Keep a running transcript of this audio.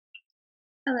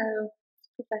Hello, it's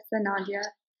Professor Nadia.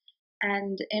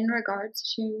 And in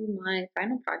regards to my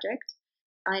final project,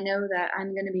 I know that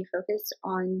I'm going to be focused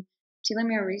on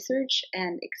telomere research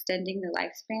and extending the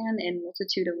lifespan in a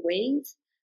multitude of ways.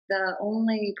 The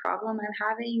only problem I'm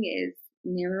having is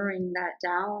narrowing that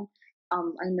down.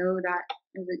 I know that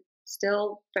it's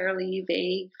still fairly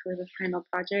vague for the final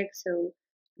project, so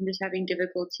I'm just having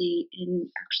difficulty in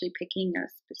actually picking a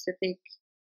specific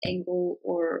angle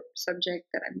or subject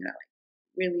that I'm going to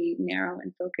really narrow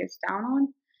and focus down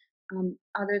on.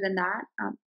 Other than that,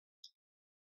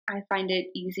 I find it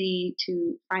easy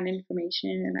to find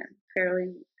information, and I'm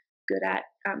fairly good at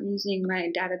using my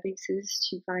databases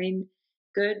to find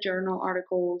good journal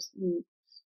articles and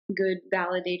good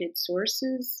validated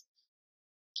sources.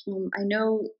 I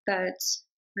know that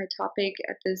my topic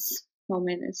at this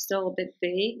moment is still a bit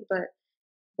vague, but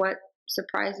what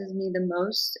surprises me the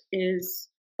most is,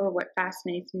 or what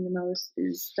fascinates me the most,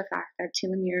 is the fact that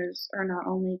telomeres are not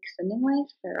only extending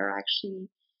life, but are actually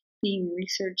being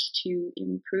researched to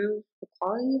improve the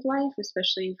quality of life,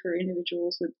 especially for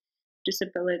individuals with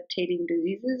debilitating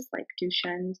diseases like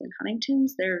Duchenne's and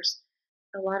Huntington's. There's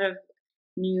a lot of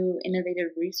new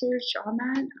innovative research on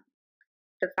that.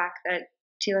 The fact that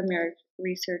telomere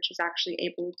research is actually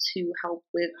able to help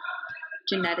with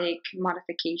genetic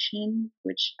modification,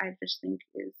 which I just think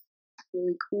is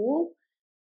really cool.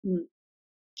 Mm.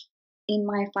 In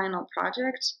my final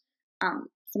project,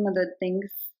 some of the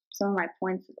things, some of my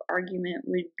points of argument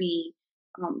would be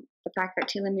the fact that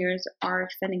telomeres are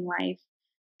extending life,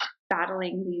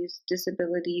 battling these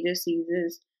disability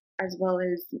diseases, as well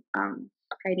as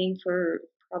fighting for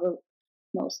probably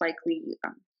most likely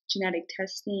genetic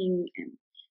testing and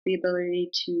the ability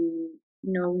to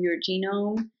know your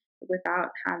genome without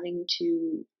having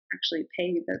to actually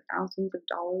pay the thousands of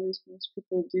dollars most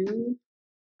people do.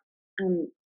 Um,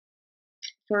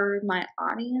 for my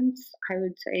audience, I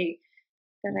would say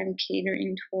that I'm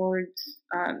catering towards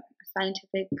a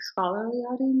scientific, scholarly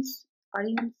audience,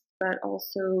 but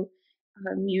also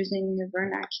using the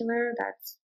vernacular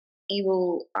that's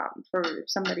able for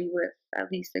somebody with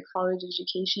at least a college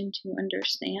education to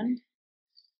understand.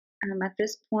 At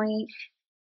this point,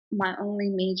 my only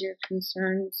major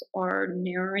concerns are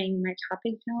narrowing my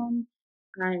topic down.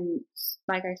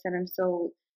 Like I said, I'm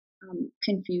still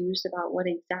confused about what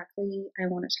exactly I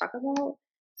want to talk about.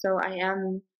 So I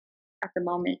am at the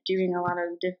moment doing a lot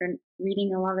of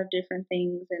reading a lot of different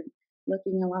things and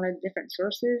looking a lot of different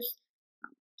sources.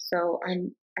 So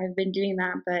I've been doing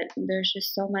that, but there's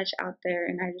just so much out there,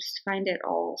 and I just find it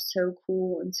all so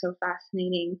cool and so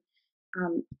fascinating.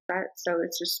 So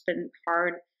it's just been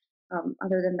hard.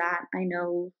 Other than that, I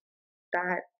know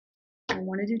that I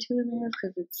want to do telomeres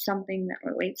because it's something that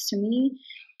relates to me.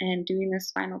 And doing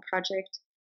this final project,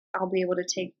 I'll be able to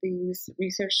take these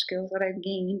research skills that I've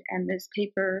gained and this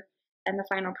paper and the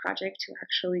final project to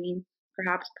actually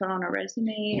perhaps put on a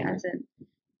resume as in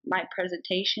my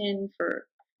presentation for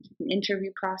an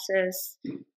interview process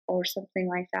or something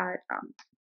like that.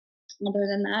 Other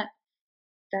than that,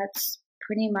 that's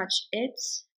pretty much it.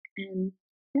 And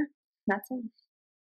yeah, that's all.